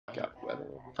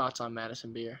Thoughts on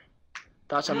Madison beer?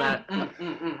 Thoughts on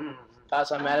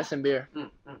Thoughts on Madison beer?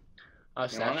 I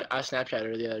Snapchatted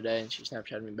her the other day, and she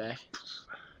Snapchatted me back.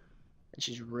 And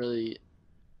she's really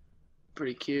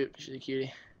pretty cute. She's a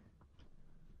cutie.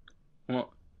 What?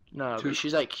 No, but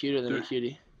she's like cuter than a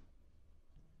cutie.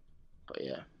 But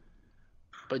yeah.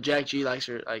 But Jack G likes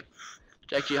her. Like,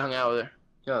 Jack G hung out with her.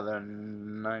 Yeah, they're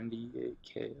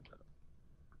 98K.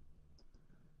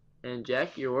 And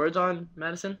Jack, your words on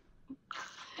Madison?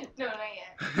 No, not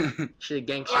yet. She's a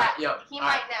gangster. Yeah, he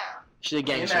might now. She's a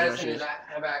gangster. Me and Madison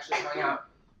have actually hung out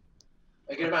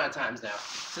a good amount of times now.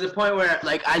 To the point where,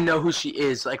 like, I know who she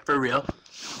is, like, for real.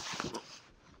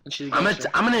 And she's a gangster.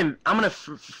 I'm gonna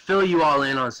fill you all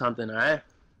in on something, all right?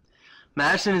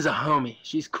 Madison is a homie.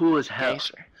 She's cool as hell.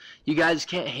 Gangster. You guys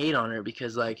can't hate on her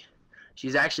because, like,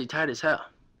 she's actually tight as hell.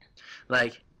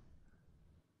 Like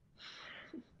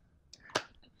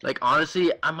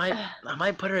honestly, I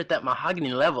might put her at that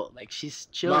mahogany level. Like, she's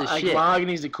chill as shit.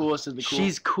 Mahogany's the coolest of the cool.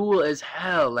 She's cool as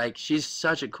hell. Like, she's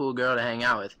such a cool girl to hang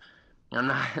out with. I'm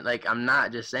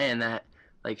not just saying that.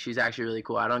 Like, she's actually really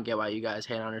cool. I don't get why you guys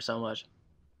hate on her so much.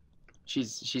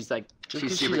 She's super.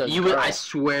 I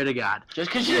swear to God.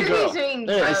 Just because she's a girl.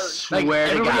 I swear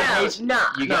to God.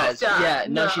 You guys.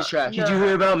 No, she's trash. Did you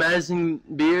hear about Madison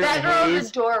Beer? That girl's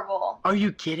adorable. Are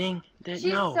you kidding?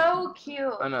 She's so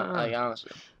cute. I know. Like,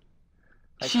 honestly.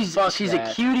 Like, she's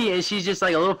a cutie, and she's just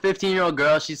like a little 15-year-old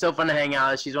girl. She's so fun to hang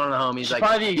out with. She's one of the homies. She's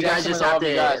like, you guys just have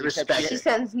to respect her. She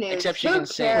sends nudes. Except she can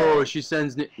sing. Oh, she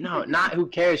sends nudes. No, not who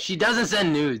cares. She doesn't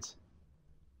send nudes.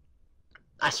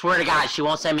 I swear to God, she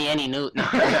won't send me any nudes. No,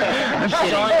 I'm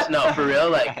kidding. No, for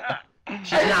real. Like,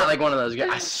 she's not like one of those guys.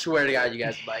 I swear to God, you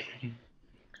guys like her.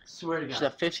 Swear to God. She's a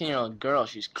 15-year-old girl.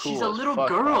 She's cool. She's a little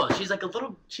girl. She's like a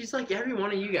little. She's like every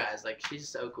one of you guys. Like, she's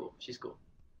so cool. She's cool.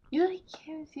 You like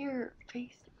use your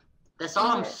face. That's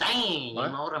all I'm saying. You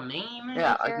know what I mean?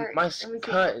 Yeah, my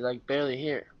cut is like barely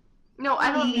here. No,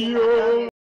 I don't mean that.